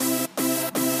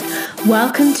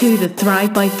Welcome to the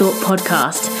Thrive by Thought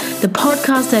podcast, the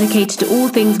podcast dedicated to all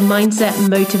things mindset,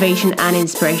 motivation, and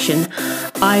inspiration.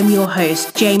 I'm your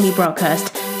host, Jamie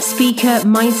Brockhurst, speaker,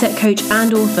 mindset coach,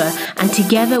 and author, and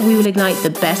together we will ignite the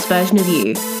best version of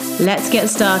you. Let's get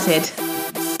started.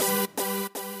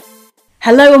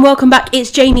 Hello and welcome back. It's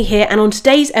Jamie here, and on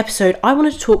today's episode, I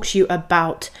want to talk to you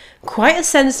about quite a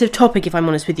sensitive topic, if I'm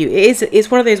honest with you. It's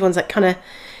one of those ones that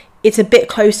it's a bit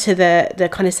close to the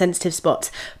kind of sensitive spots,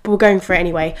 but we're going for it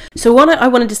anyway. So what I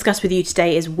want to discuss with you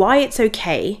today is why it's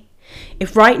okay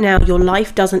if right now your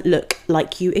life doesn't look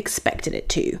like you expected it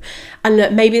to. And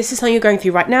look, maybe this is something you're going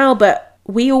through right now, but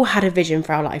we all had a vision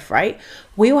for our life, right?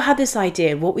 We all had this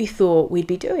idea of what we thought we'd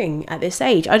be doing at this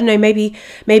age. I don't know, maybe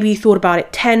you thought about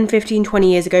it 10, 15,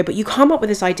 20 years ago, but you come up with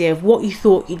this idea of what you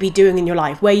thought you'd be doing in your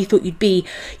life, where you thought you'd be.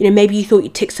 Maybe you thought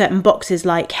you'd tick certain boxes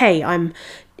like, hey, I'm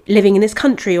living in this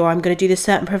country, or I'm going to do this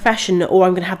certain profession, or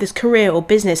I'm going to have this career or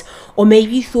business. Or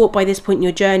maybe you thought by this point in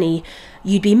your journey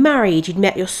you'd be married, you'd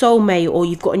met your soulmate, or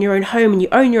you've gotten your own home and you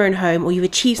own your own home, or you've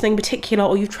achieved something particular,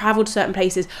 or you've traveled to certain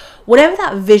places. Whatever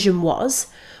that vision was,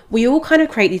 we all kind of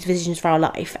create these visions for our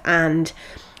life, and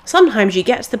sometimes you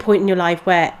get to the point in your life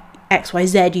where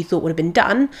XYZ you thought would have been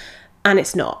done, and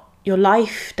it's not. Your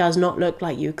life does not look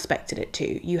like you expected it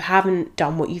to. You haven't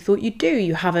done what you thought you'd do.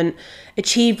 You haven't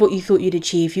achieved what you thought you'd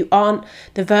achieve. You aren't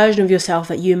the version of yourself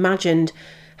that you imagined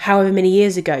however many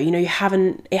years ago. It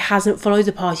hasn't followed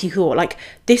the path you thought. Like,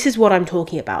 this is what I'm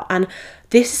talking about. And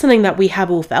this is something that we have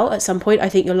all felt at some point. I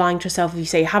think you're lying to yourself if you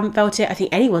say you haven't felt it. I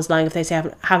think anyone's lying if they say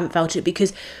haven't felt it,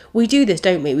 because we do this,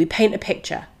 don't we? We paint a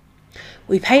picture.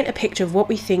 We paint a picture of what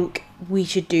we think we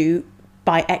should do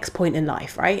by X point in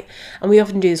life, right? And we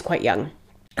often do this quite young.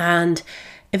 And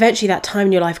eventually that time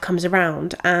in your life comes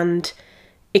around and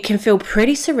it can feel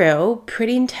pretty surreal,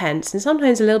 pretty intense, and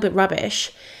sometimes a little bit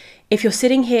rubbish if you're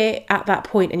sitting here at that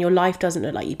point and your life doesn't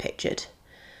look like you pictured.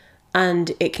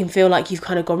 And it can feel like you've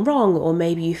kind of gone wrong, or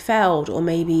maybe you failed, or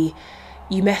maybe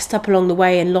you messed up along the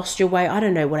way and lost your way. I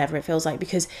don't know, whatever it feels like,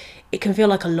 because it can feel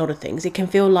like a lot of things. It can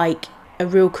feel like a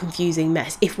real confusing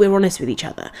mess if we're honest with each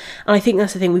other. And I think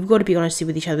that's the thing, we've got to be honest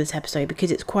with each other this episode,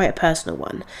 because it's quite a personal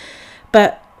one.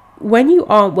 But when you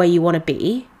aren't where you want to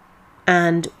be,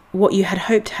 and what you had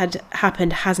hoped had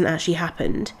happened hasn't actually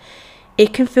happened,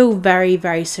 it can feel very,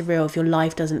 very surreal if your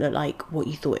life doesn't look like what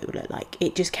you thought it would look like.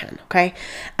 It just can, okay?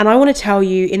 And I want to tell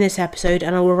you in this episode,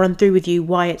 and I will run through with you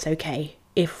why it's okay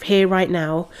if here right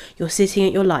now you're sitting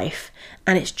at your life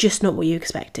and it's just not what you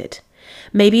expected.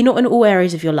 Maybe not in all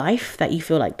areas of your life that you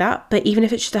feel like that, but even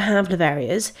if it's just a handful of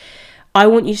areas, I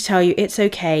want you to tell you it's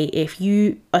okay if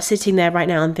you are sitting there right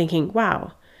now and thinking,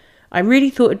 wow, I really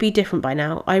thought it'd be different by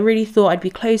now. I really thought I'd be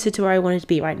closer to where I wanted to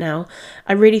be right now.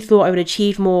 I really thought I would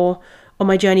achieve more on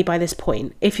my journey by this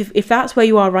point. If that's where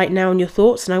you are right now in your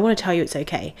thoughts, and I want to tell you it's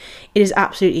okay. It is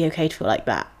absolutely okay to feel like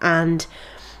that. And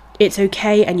it's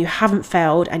okay, and you haven't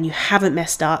failed, and you haven't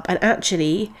messed up, and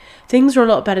actually things are a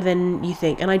lot better than you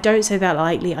think. And I don't say that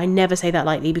lightly. I never say that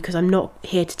lightly, because I'm not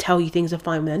here to tell you things are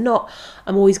fine when they're not.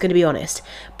 I'm always going to be honest,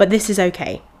 but this is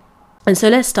okay. And so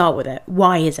let's start with it.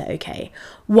 Why is it okay?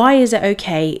 Why is it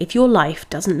okay if your life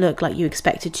doesn't look like you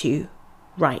expected to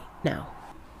right now?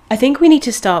 I think we need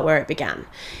to start where it began.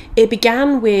 It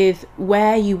began with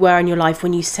where you were in your life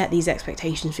when you set these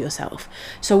expectations for yourself.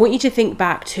 So I want you to think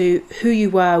back to who you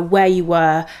were, where you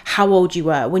were, how old you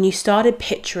were, when you started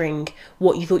picturing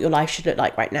what you thought your life should look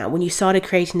like right now, when you started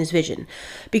creating this vision.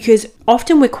 Because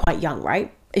often we're quite young,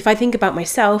 right? If I think about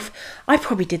myself, I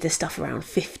probably did this stuff around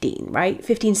 15, right?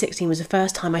 15, 16 was the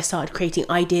first time I started creating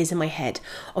ideas in my head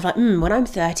of like, when I'm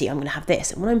 30, I'm going to have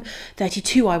this. And when I'm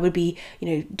 32, I would be,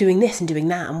 doing this and doing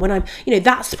that. And when I'm,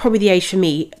 that's probably the age for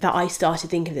me that I started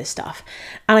thinking of this stuff.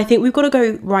 And I think we've got to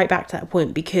go right back to that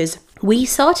point, because we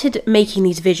started making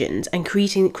these visions and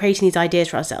creating these ideas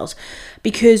for ourselves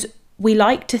because we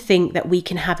like to think that we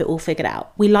can have it all figured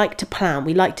out. We like to plan.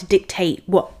 We like to dictate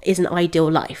what is an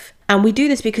ideal life. And we do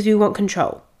this because we want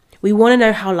control. We want to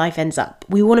know how life ends up.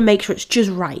 We want to make sure it's just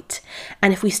right.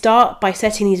 And if we start by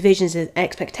setting these visions and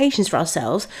expectations for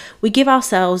ourselves, we give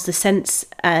ourselves the sense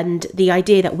and the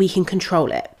idea that we can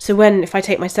control it. So if I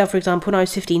take myself, for example, when I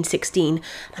was 15, 16,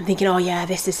 I'm thinking, oh yeah,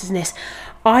 this and this.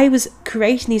 I was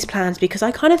creating these plans because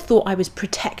I kind of thought I was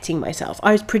protecting myself.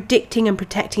 I was predicting and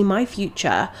protecting my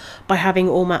future by having it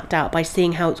all mapped out, by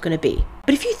seeing how it's going to be.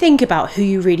 But if you think about who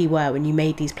you really were when you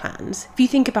made these plans, if you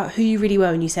think about who you really were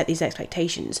when you set these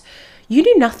expectations, you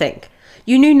knew nothing.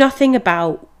 You knew nothing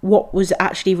about what was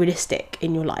actually realistic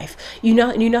in your life. You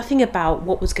knew nothing about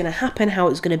what was going to happen, how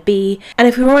it was going to be. And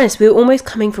if we were honest, we were almost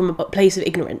coming from a place of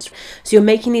ignorance. So you're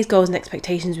making these goals and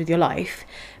expectations with your life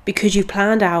because you've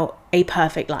planned out a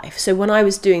perfect life. So when I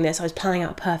was doing this, I was planning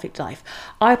out a perfect life.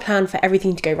 I planned for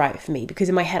everything to go right for me because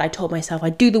in my head I told myself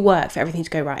I'd do the work for everything to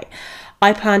go right.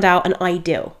 I planned out an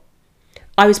ideal.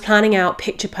 I was planning out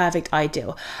picture perfect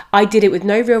ideal. I did it with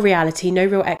no real reality, no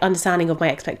real understanding of my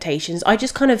expectations. I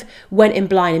just kind of went in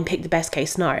blind and picked the best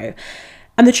case scenario.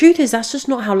 And the truth is, that's just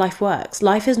not how life works.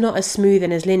 Life is not as smooth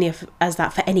and as linear as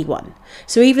that for anyone.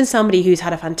 So even somebody who's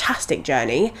had a fantastic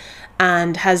journey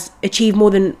and has achieved more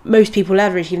than most people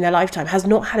ever achieve in their lifetime has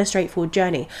not had a straightforward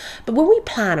journey. But when we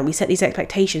plan and we set these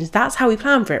expectations, that's how we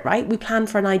plan for it, right? We plan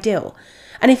for an ideal.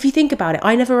 And if you think about it,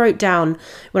 I never wrote down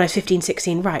when I was 15,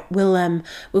 16, right, we'll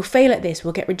fail at this,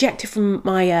 we'll get rejected from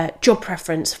my job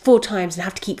preference 4 times and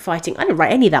have to keep fighting. I didn't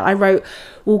write any of that. I wrote,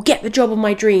 we'll get the job of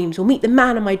my dreams, we'll meet the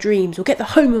man of my dreams, we'll get the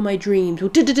home of my dreams,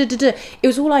 we'll da-da-da-da-da. It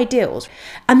was all ideals.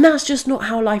 And that's just not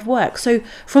how life works. So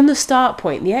from the start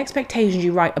point, the expectations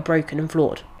you write are broken and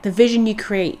flawed. The vision you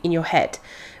create in your head,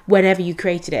 whenever you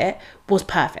created it, was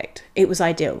perfect. It was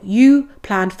ideal. You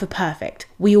planned for perfect.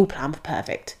 We all plan for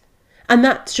perfect. And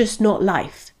that's just not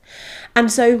life. And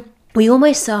so we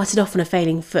almost started off on a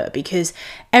failing foot because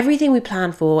everything we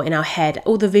planned for in our head,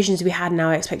 all the visions we had and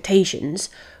our expectations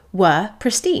were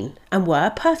pristine and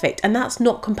were perfect. And that's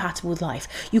not compatible with life.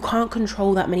 You can't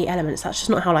control that many elements. That's just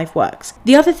not how life works.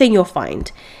 The other thing you'll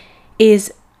find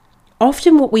is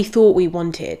often what we thought we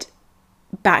wanted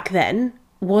back then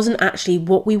wasn't actually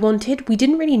what we wanted. We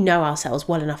didn't really know ourselves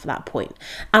well enough at that point.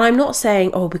 And I'm not saying,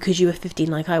 oh, because you were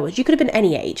 15 like I was. You could have been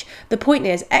any age. The point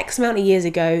is, X amount of years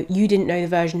ago, you didn't know the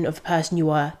version of the person you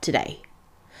are today.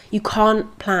 You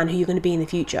can't plan who you're going to be in the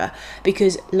future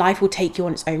because life will take you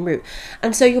on its own route.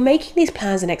 And so you're making these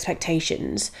plans and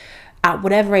expectations at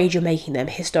whatever age you're making them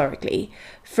historically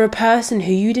for a person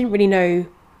who you didn't really know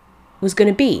was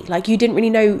going to be. Like, you didn't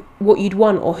really know what you'd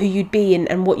want or who you'd be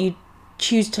and what you'd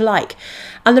choose to like.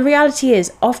 And the reality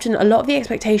is, often a lot of the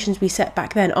expectations we set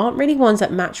back then aren't really ones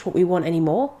that match what we want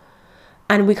anymore.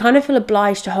 And we kind of feel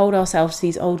obliged to hold ourselves to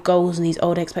these old goals and these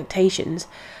old expectations.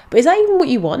 But is that even what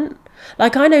you want?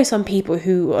 Like, I know some people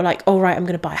who are like, oh, right, I'm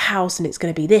going to buy a house and it's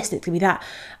going to be this and it's going to be that.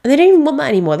 And they don't even want that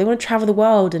anymore. They want to travel the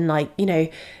world and, like, you know,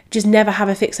 just never have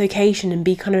a fixed location and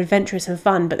be kind of adventurous and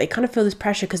fun. But they kind of feel this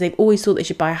pressure because they've always thought they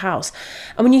should buy a house.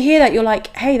 And when you hear that, you're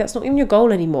like, hey, that's not even your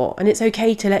goal anymore. And it's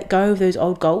okay to let go of those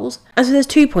old goals. And so there's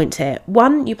 2 points here.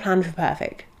 1, you plan for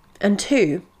perfect. And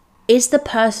 2, is the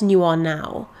person you are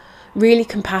now really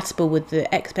compatible with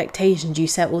the expectations you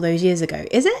set all those years ago?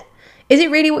 Is it? Is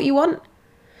it really what you want?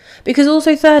 Because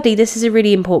also, thirdly, this is a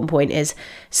really important point, is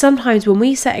sometimes when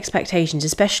we set expectations,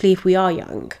 especially if we are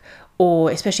young, or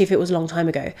especially if it was a long time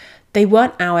ago, they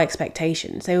weren't our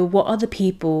expectations. They were what other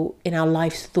people in our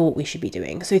lives thought we should be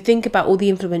doing. So think about all the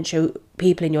influential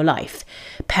people in your life,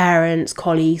 parents,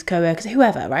 colleagues, co-workers,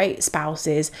 whoever, right?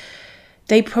 Spouses.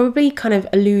 They probably kind of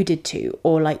alluded to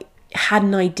or like had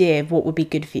an idea of what would be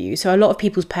good for you. So a lot of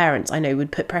people's parents, I know,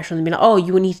 would put pressure on them and be like, oh,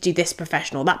 you will need to do this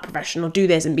professional, that professional, do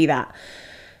this and be that.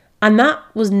 And that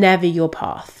was never your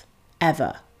path,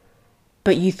 ever.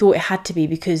 But you thought it had to be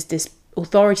because this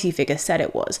authority figure said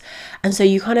it was. And so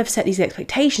you kind of set these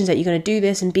expectations that you're going to do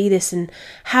this and be this and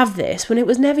have this when it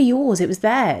was never yours, it was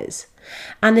theirs.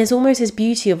 And there's almost this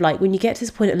beauty of like when you get to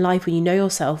this point in life when you know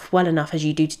yourself well enough as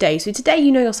you do today. So today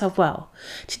you know yourself well.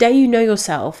 Today you know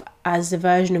yourself as the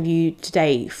version of you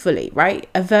today fully, right?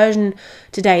 A version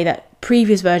today that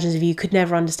previous versions of you could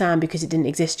never understand because it didn't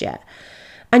exist yet.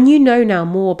 And you know now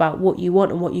more about what you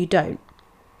want and what you don't.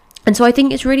 And so I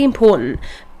think it's really important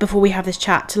before we have this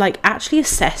chat to like actually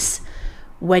assess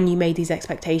when you made these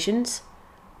expectations.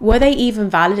 Were they even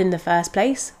valid in the first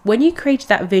place? When you created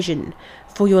that vision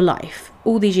for your life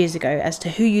all these years ago as to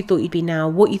who you thought you'd be now,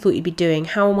 what you thought you'd be doing,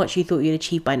 how much you thought you'd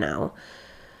achieve by now,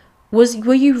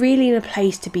 were you really in a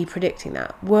place to be predicting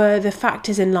that? Were the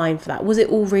factors in line for that? Was it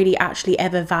all really actually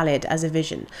ever valid as a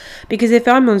vision? Because if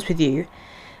I'm honest with you,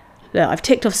 look, I've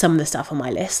ticked off some of the stuff on my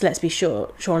list. Let's be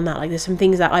sure on that. Like, there's some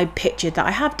things that I pictured that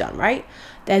I have done, right?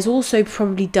 There's also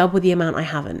probably double the amount I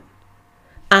haven't.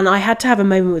 And I had to have a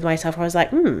moment with myself where I was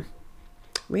like,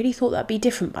 really thought that'd be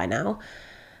different by now.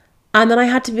 And then I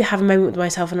had to have a moment with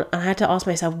myself and I had to ask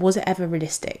myself, was it ever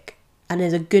realistic? And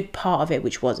there's a good part of it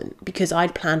which wasn't, because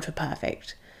I'd planned for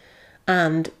perfect.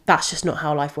 And that's just not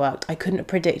how life worked. I couldn't have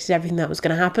predicted everything that was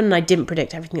going to happen, and I didn't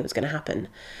predict everything that was going to happen.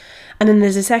 And then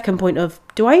there's a second point of,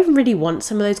 do I even really want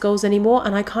some of those goals anymore?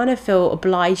 And I kind of feel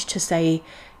obliged to say,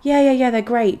 yeah, they're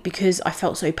great because I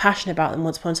felt so passionate about them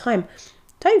once upon a time.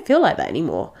 Don't feel like that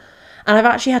anymore. And I've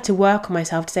actually had to work on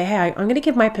myself to say, hey, I'm going to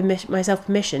give myself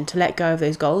permission to let go of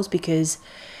those goals because,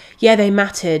 yeah, they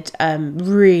mattered,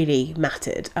 really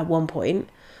mattered at one point.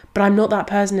 but I'm not that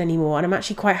person anymore, and I'm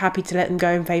actually quite happy to let them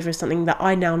go in favour of something that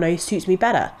I now know suits me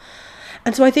better.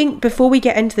 And so I think before we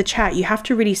get into the chat, you have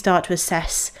to really start to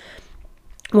assess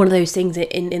one of those things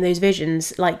in those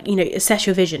visions, like, you know, assess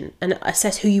your vision and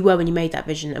assess who you were when you made that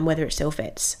vision and whether it still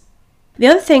fits. The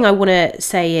other thing I want to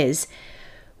say is,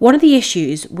 one of the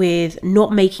issues with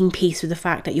not making peace with the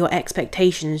fact that your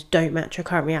expectations don't match your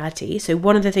current reality, so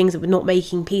one of the things that with not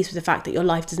making peace with the fact that your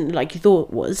life doesn't look like you thought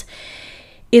it was,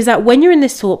 is that when you're in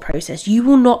this thought process, you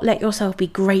will not let yourself be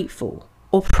grateful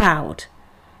or proud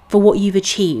for what you've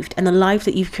achieved and the life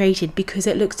that you've created because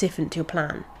it looks different to your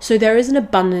plan. So there is an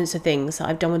abundance of things that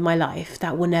I've done with my life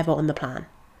that were never on the plan.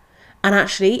 And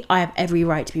actually, I have every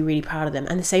right to be really proud of them.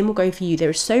 And the same will go for you. There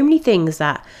are so many things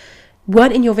that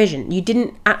weren't in your vision. You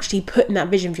didn't actually put in that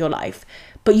vision for your life,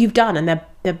 but you've done, and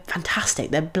they're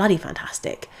fantastic. They're bloody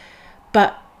fantastic.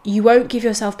 But you won't give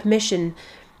yourself permission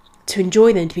to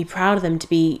enjoy them, to be proud of them, to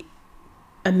be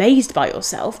amazed by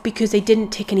yourself because they didn't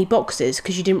tick any boxes,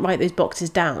 because you didn't write those boxes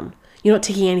down. You're not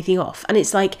ticking anything off. And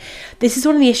it's like, this is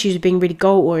one of the issues of being really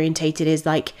goal orientated, is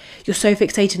like, you're so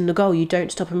fixated on the goal, you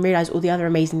don't stop and realize all the other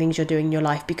amazing things you're doing in your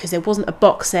life because there wasn't a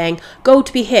box saying goal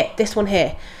to be hit, this one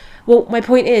here. Well, my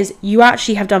point is, you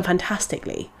actually have done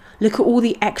fantastically. Look at all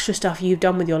the extra stuff you've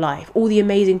done with your life, all the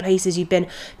amazing places you've been,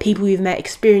 people you've met,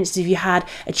 experiences you've had,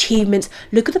 achievements.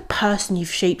 Look at the person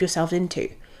you've shaped yourself into.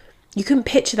 You couldn't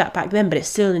picture that back then, but it's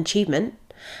still an achievement.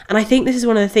 And I think this is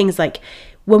one of the things, like,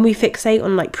 when we fixate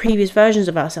on like previous versions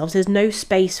of ourselves, there's no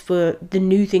space for the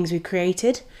new things we've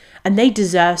created, and they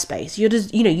deserve space. You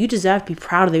deserve to be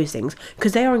proud of those things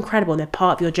because they are incredible and they're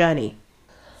part of your journey.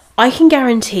 I can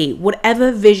guarantee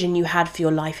whatever vision you had for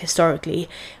your life historically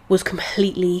was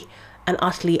completely and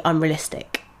utterly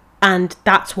unrealistic. And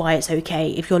that's why it's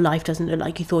okay if your life doesn't look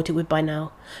like you thought it would by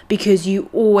now, because you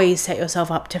always set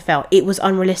yourself up to fail. It was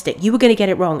unrealistic. You were going to get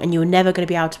it wrong, and you were never going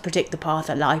to be able to predict the path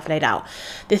that life laid out.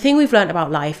 The thing we've learned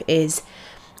about life is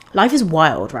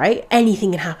wild, right?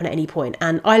 Anything can happen at any point.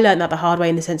 And I learned that the hard way,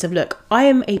 in the sense of, look, I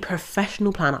am a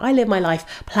professional planner. I live my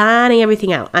life planning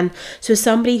everything out. And so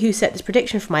somebody who set this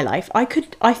prediction for my life, I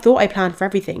thought I planned for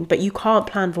everything, but you can't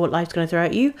plan for what life's going to throw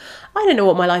at you. I don't know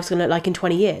what my life's going to look like in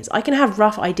 20 years. I can have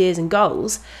rough ideas and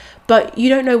goals, but you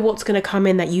don't know what's going to come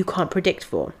in that you can't predict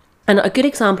for. And a good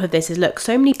example of this is, look,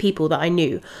 so many people that I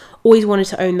knew always wanted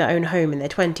to own their own home in their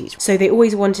 20s. So they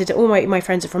always wanted to, all my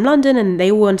friends are from London, and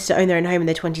they all wanted to own their own home in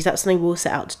their 20s. That's something we all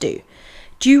set out to do.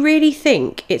 Do you really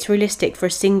think it's realistic for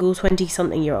a single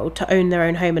 20-something-year-old to own their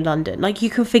own home in London? Like, you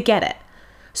can forget it.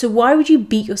 So why would you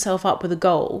beat yourself up with a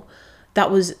goal that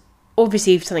was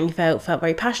obviously something you felt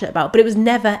very passionate about, but it was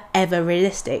never ever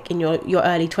realistic in your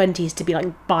early 20s to be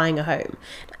like buying a home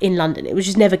in London? It was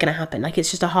just never going to happen. Like,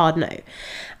 it's just a hard no.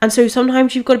 And so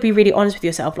sometimes you've got to be really honest with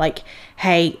yourself, like,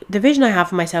 hey, the vision I have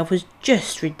for myself was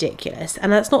just ridiculous.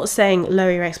 And that's not saying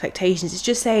lower your expectations, it's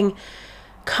just saying,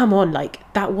 come on,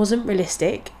 like, that wasn't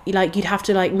realistic. Like, you'd have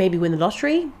to, like, maybe win the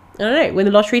lottery. I don't know, win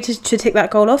the lottery to tick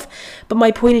that goal off. But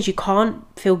my point is, you can't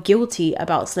feel guilty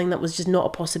about something that was just not a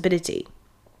possibility.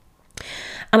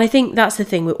 And I think that's the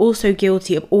thing. We're also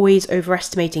guilty of always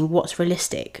overestimating what's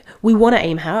realistic. We want to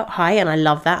aim high, and I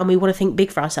love that. And we want to think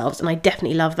big for ourselves, and I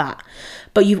definitely love that.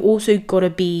 But you've also got to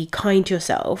be kind to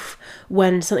yourself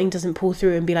when something doesn't pull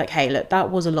through, and be like, hey, look,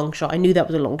 that was a long shot. I knew that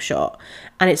was a long shot,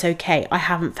 and it's okay. I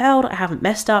haven't failed. I haven't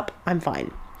messed up. I'm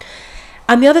fine.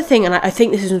 And the other thing, and I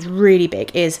think this is really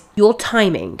big, is your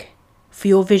timing for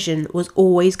your vision was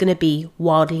always going to be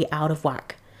wildly out of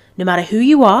whack. No matter who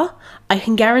you are, I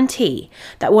can guarantee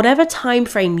that whatever time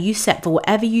frame you set for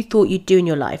whatever you thought you'd do in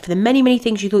your life, for the many, many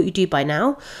things you thought you'd do by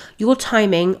now, your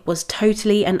timing was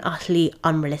totally and utterly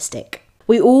unrealistic.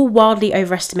 We all wildly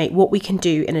overestimate what we can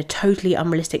do in a totally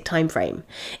unrealistic time frame.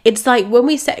 It's like when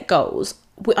we set goals,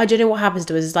 I don't know what happens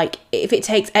to us. It's like, if it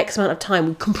takes X amount of time,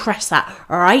 we compress that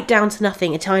right down to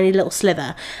nothing, a tiny little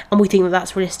sliver, and we think that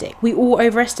that's realistic. We all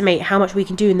overestimate how much we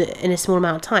can do in a small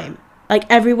amount of time. Like,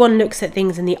 everyone looks at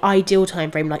things in the ideal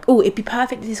time frame, like, oh, it'd be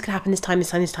perfect if this could happen this time, this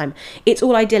time, this time. It's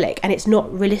all idyllic, and it's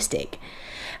not realistic.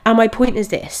 And my point is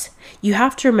this: you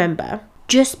have to remember,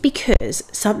 just because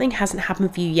something hasn't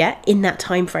happened for you yet in that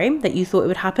time frame that you thought it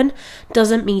would happen,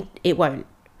 doesn't mean it won't.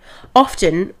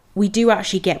 Often, we do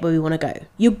actually get where we want to go.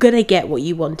 You're going to get what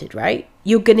you wanted, right?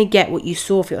 You're going to get what you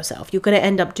saw for yourself. You're going to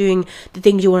end up doing the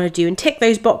things you want to do and tick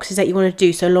those boxes that you want to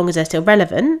do, so long as they're still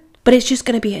relevant, but it's just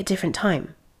going to be at a different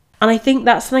time. And I think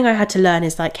that's something I had to learn,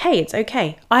 is like, hey, it's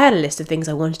okay. I had a list of things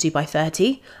I wanted to do by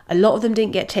 30. A lot of them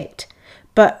didn't get ticked.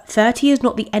 But 30 is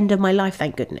not the end of my life,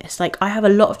 thank goodness. Like, I have a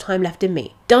lot of time left in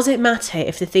me. Does it matter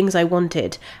if the things I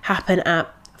wanted happen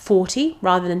at 40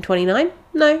 rather than 29?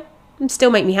 No, and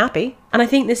still make me happy. And I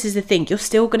think this is the thing. You're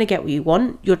still going to get what you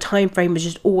want. Your time frame is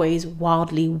just always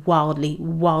wildly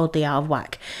out of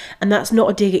whack. And that's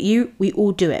not a dig at you. We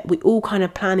all do it. We all kind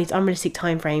of plan these unrealistic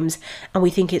time frames and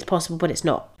we think it's possible, but it's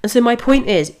not. And so my point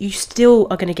is, you still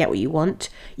are going to get what you want.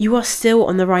 You are still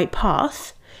on the right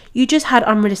path. You just had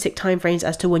unrealistic time frames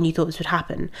as to when you thought this would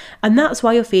happen. And that's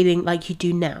why you're feeling like you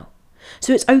do now.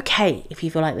 So it's okay if you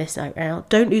feel like this right now.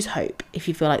 Don't lose hope if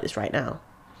you feel like this right now.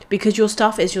 Because your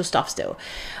stuff is your stuff still.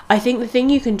 I think the thing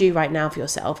you can do right now for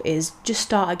yourself is just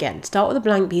start again. Start with a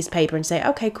blank piece of paper and say,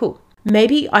 okay, cool.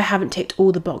 Maybe I haven't ticked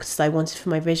all the boxes I wanted for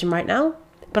my vision right now,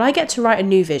 but I get to write a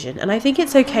new vision. And I think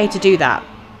it's okay to do that.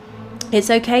 It's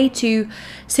okay to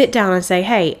sit down and say,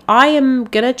 hey, I am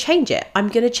going to change it. I'm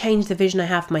going to change the vision I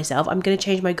have for myself. I'm going to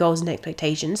change my goals and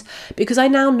expectations because I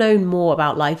now know more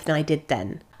about life than I did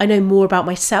then. I know more about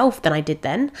myself than I did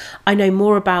then. I know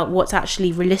more about what's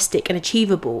actually realistic and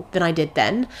achievable than I did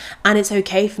then. And it's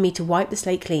okay for me to wipe the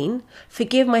slate clean,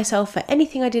 forgive myself for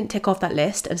anything I didn't tick off that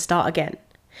list and start again.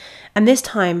 And this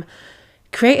time,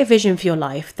 create a vision for your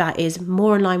life that is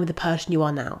more in line with the person you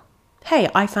are now. Hey,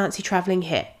 I fancy traveling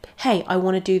here. Hey, I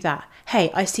want to do that.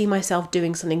 Hey, I see myself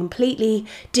doing something completely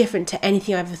different to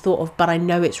anything I've ever thought of, but I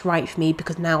know it's right for me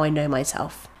because now I know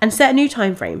myself. And set new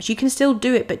time frames. You can still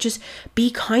do it, but just be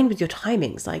kind with your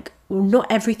timings. Like, not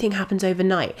everything happens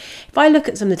overnight. If I look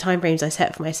at some of the time frames I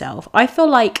set for myself, I feel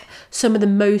like some of the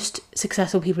most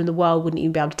successful people in the world wouldn't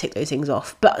even be able to tick those things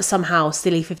off. But somehow,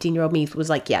 silly 15-year-old me was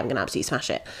like, yeah, I'm going to absolutely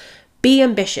smash it. Be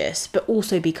ambitious, but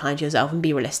also be kind to yourself and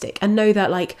be realistic. And know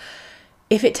that, like,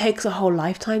 if it takes a whole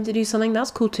lifetime to do something,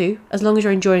 that's cool too, as long as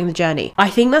you're enjoying the journey. I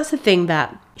think that's the thing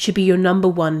that should be your number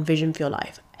one vision for your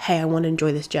life. Hey, I want to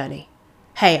enjoy this journey.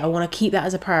 Hey, I want to keep that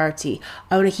as a priority.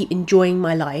 I want to keep enjoying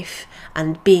my life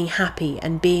and being happy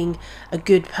and being a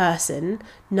good person,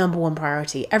 number one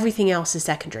priority. Everything else is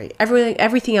secondary.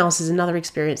 Everything else is another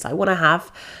experience I want to have,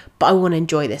 but I want to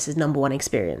enjoy this as number one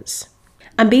experience.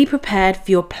 And be prepared for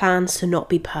your plans to not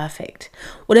be perfect.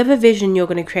 Whatever vision you're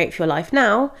going to create for your life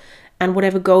now, and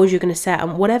whatever goals you're going to set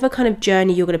and whatever kind of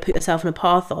journey you're going to put yourself on a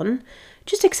path on,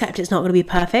 just accept it's not going to be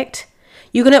perfect.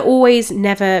 You're going to always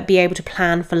never be able to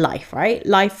plan for life, right?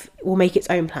 Life will make its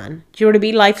own plan. Do you know what I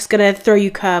mean? Life's going to throw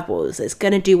you curveballs. It's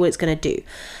going to do what it's going to do.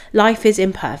 Life is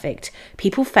imperfect.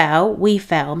 People fail. We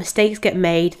fail. Mistakes get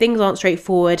made. Things aren't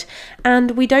straightforward.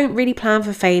 And we don't really plan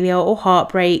for failure or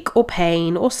heartbreak or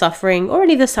pain or suffering or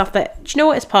any of the stuff that, do you know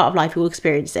what? It's part of life. We'll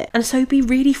experience it. And so be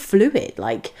really fluid.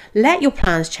 Like, let your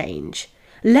plans change.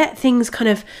 Let things kind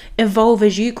of evolve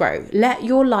as you grow. Let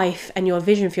your life and your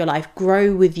vision for your life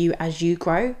grow with you as you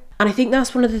grow. And I think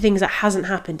that's one of the things that hasn't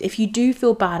happened. If you do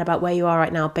feel bad about where you are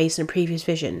right now based on a previous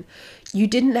vision, you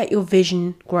didn't let your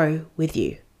vision grow with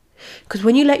you. Because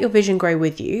when you let your vision grow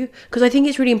with you, because I think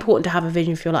it's really important to have a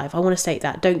vision for your life. I want to state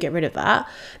that. Don't get rid of that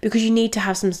because you need to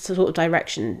have some sort of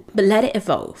direction. But let it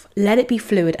evolve. Let it be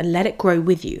fluid and let it grow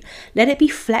with you. Let it be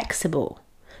flexible.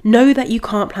 Know that you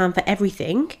can't plan for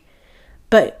everything.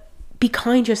 But be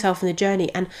kind to yourself in the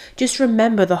journey and just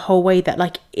remember the whole way that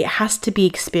like it has to be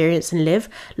experienced and lived.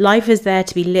 Life is there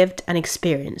to be lived and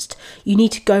experienced. You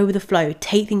need to go with the flow,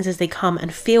 take things as they come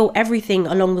and feel everything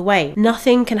along the way.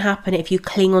 Nothing can happen if you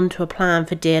cling on to a plan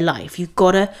for dear life. You've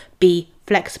got to be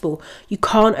flexible. You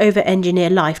can't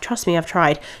over-engineer life. Trust me, I've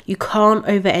tried. You can't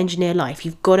over-engineer life.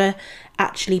 You've got to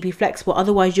actually be flexible.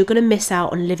 Otherwise, you're going to miss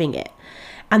out on living it.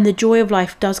 And the joy of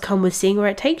life does come with seeing where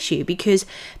it takes you because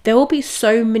there will be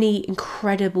so many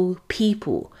incredible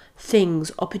people,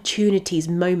 things, opportunities,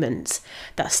 moments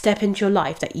that step into your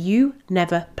life that you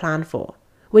never planned for.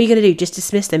 What are you going to do? Just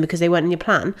dismiss them because they weren't in your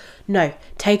plan? No,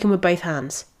 take them with both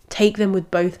hands. Take them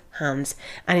with both hands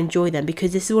and enjoy them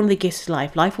because this is one of the gifts of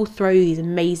life. Life will throw you these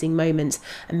amazing moments,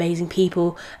 amazing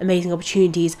people, amazing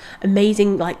opportunities,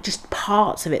 amazing like just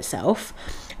parts of itself.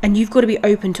 And you've got to be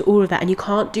open to all of that. And you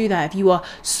can't do that if you are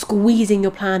squeezing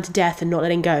your plan to death and not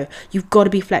letting go. You've got to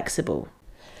be flexible.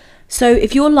 So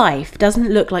if your life doesn't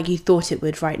look like you thought it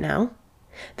would right now,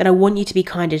 then I want you to be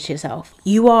kinder to yourself.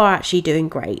 You are actually doing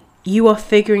great. You are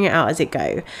figuring it out as it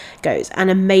goes. And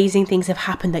amazing things have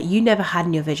happened that you never had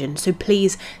in your vision. So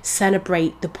please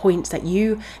celebrate the points that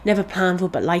you never planned for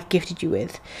but life gifted you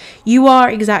with. You are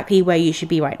exactly where you should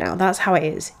be right now. That's how it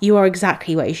is. You are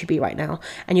exactly where you should be right now.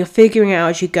 And you're figuring it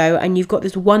out as you go. And you've got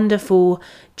this wonderful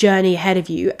journey ahead of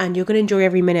you. And you're going to enjoy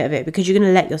every minute of it because you're going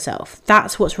to let yourself.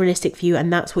 That's what's realistic for you.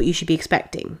 And that's what you should be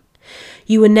expecting.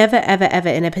 You were never, ever, ever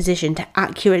in a position to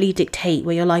accurately dictate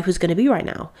where your life was going to be right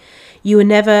now. You were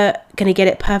never going to get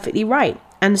it perfectly right.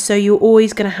 And so you're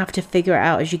always going to have to figure it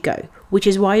out as you go. which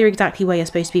is why you're exactly where you're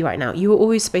supposed to be right now. You were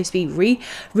always supposed to be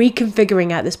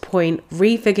reconfiguring at this point,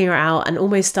 refiguring it out, and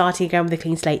almost starting again with a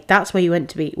clean slate. That's where you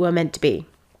were meant to be.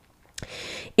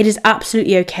 It is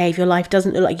absolutely okay if your life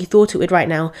doesn't look like you thought it would right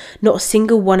now. Not a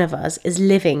single one of us is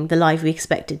living the life we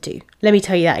expected to. Let me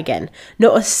tell you that again.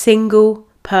 Not a single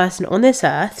person on this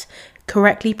earth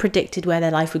correctly predicted where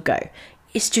their life would go.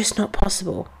 It's just not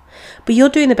possible. But you're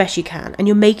doing the best you can, and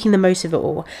you're making the most of it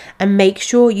all. And make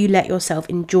sure you let yourself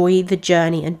enjoy the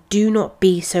journey, and do not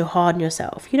be so hard on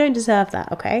yourself. You don't deserve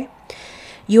that, okay?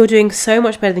 You're doing so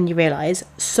much better than you realise.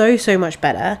 So much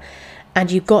better. And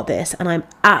you've got this, and I'm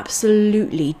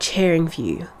absolutely cheering for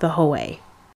you the whole way.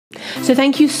 So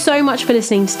thank you so much for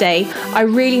listening today. I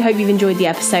really hope you've enjoyed the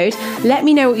episode. Let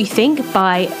me know what you think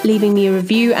by leaving me a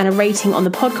review and a rating on the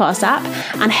podcast app,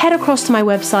 and head across to my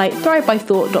website,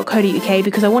 thrivebythought.co.uk,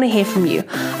 because I want to hear from you.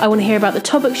 I want to hear about the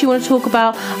topics you want to talk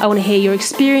about. I want to hear your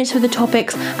experience with the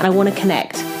topics, and I want to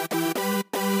connect.